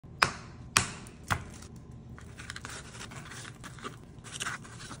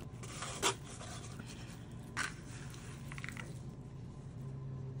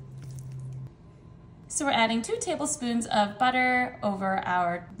So we're adding 2 tablespoons of butter over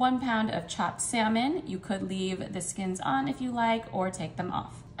our 1 pound of chopped salmon. You could leave the skins on if you like, or take them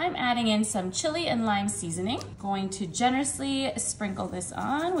off. I'm adding in some chili and lime seasoning. Going to generously sprinkle this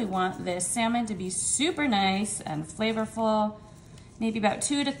on. We want this salmon to be super nice and flavorful. Maybe about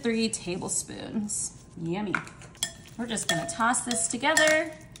 2 to 3 tablespoons. Yummy. We're just gonna toss this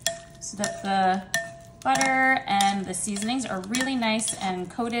together so that the butter and the seasonings are really nice and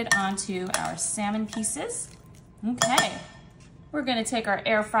coated onto our salmon pieces. Okay, we're gonna take our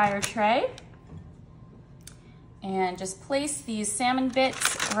air fryer tray and just place these salmon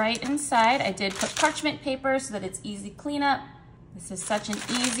bits right inside. I did put parchment paper so that it's easy cleanup. This is such an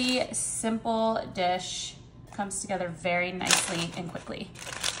easy, simple dish. Comes together very nicely and quickly.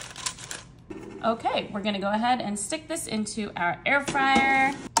 Okay, we're gonna go ahead and stick this into our air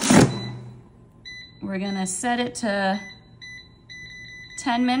fryer. We're gonna set it to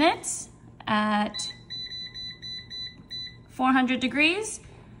 10 minutes at 400 degrees,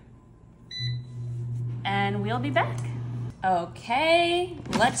 and we'll be back. Okay,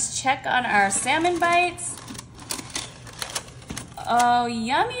 let's check on our salmon bites. Oh,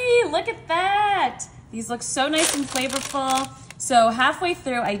 yummy, look at that. These look so nice and flavorful. So halfway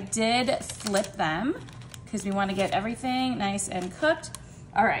through, I did flip them because we wanna get everything nice and cooked.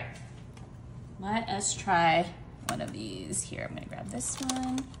 All right. Let us try one of these. Here, I'm gonna grab this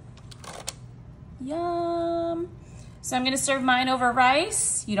one. Yum. So I'm gonna serve mine over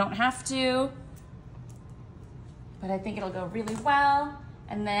rice. You don't have to, but I think it'll go really well.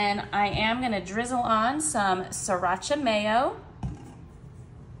 And then I am gonna drizzle on some sriracha mayo.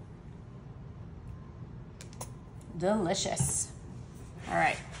 Delicious. All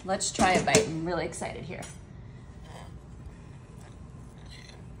right, let's try a bite. I'm really excited here.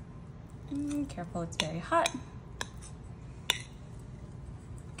 Careful, it's very hot.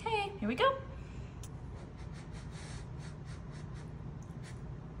 Okay, here we go.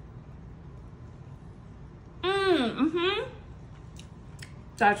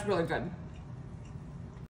 That's really good.